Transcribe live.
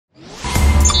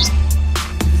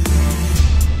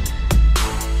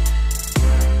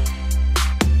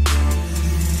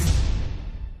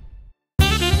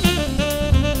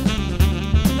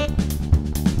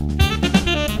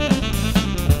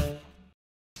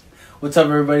What's up,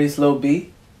 everybody? It's Lil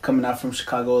B, coming out from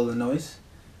Chicago, Illinois.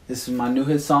 This is my new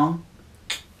hit song,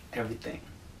 Everything.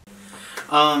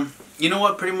 You know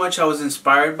what? Pretty much I was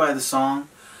inspired by the song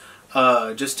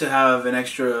just to have an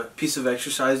extra piece of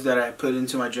exercise that I put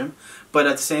into my gym. But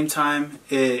at the same time,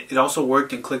 it also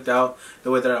worked and clicked out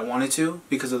the way that I wanted to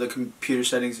because of the computer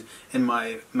settings in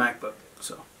my MacBook.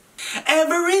 So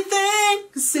everything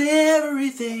is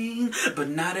everything, but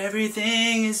not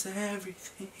everything is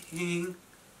everything.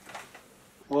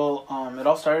 Well, it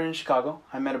all started in Chicago.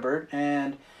 I met a bird,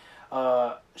 and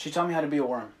she taught me how to be a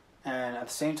worm. And at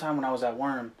the same time, when I was that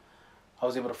worm, I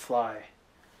was able to fly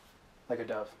like a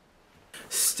dove.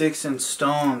 Sticks and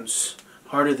stones,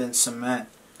 harder than cement.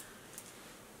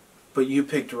 But you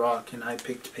picked rock, and I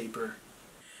picked paper.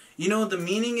 You know, the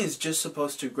meaning is just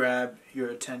supposed to grab your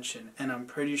attention, and I'm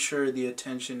pretty sure the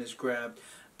attention is grabbed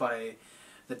by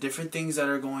the different things that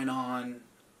are going on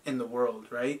in the world,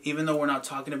 right? Even though we're not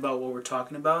talking about what we're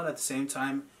talking about, at the same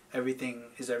time, everything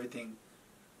is everything,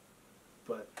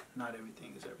 but not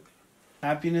everything is everything.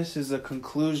 Happiness is a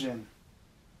conclusion.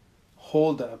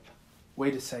 Hold up.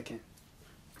 Wait a second.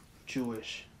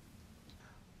 Jewish.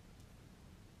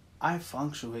 I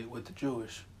fluctuate with the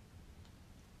Jewish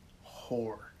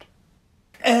horde.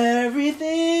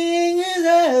 Everything is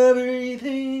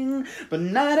everything, but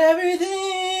not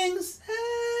everything's everything.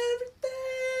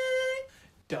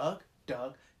 Doug,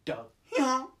 Doug, Doug.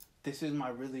 Yeah. This is my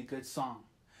really good song.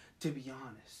 To be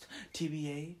honest,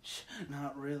 TBH,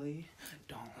 not really,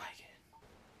 don't like it.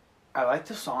 I like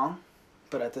the song,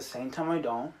 but at the same time I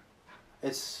don't.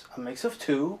 It's a mix of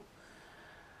two.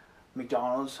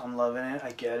 McDonald's, I'm loving it,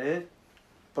 I get it.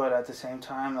 But at the same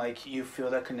time, like, you feel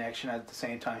that connection at the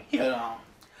same time, you know.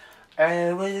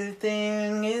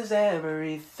 Everything is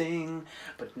everything,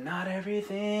 but not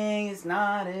everything is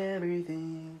not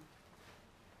everything.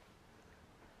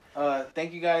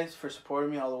 Thank you guys for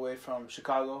supporting me all the way from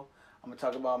Chicago. I'm going to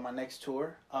talk about my next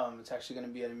tour. It's actually going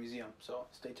to be at a museum, so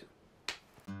stay tuned.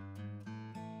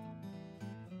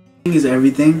 Everything is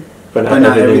everything, but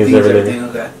not everything is everything.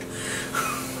 Okay.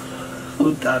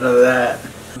 Who thought of that?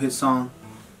 His song,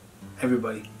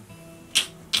 everybody.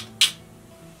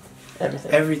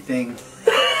 Everything.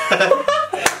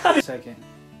 Second,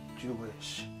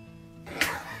 Jewish.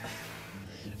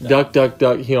 Duck, duck,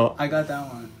 duck, heel. I got that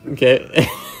one. Okay.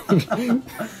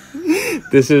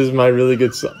 This is my really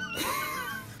good song.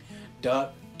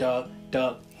 Duck, duck,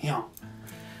 duck, heel.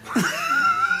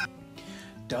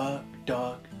 Duck,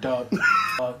 duck, duck,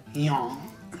 duck, heel.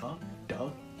 Duck,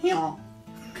 duck, heel.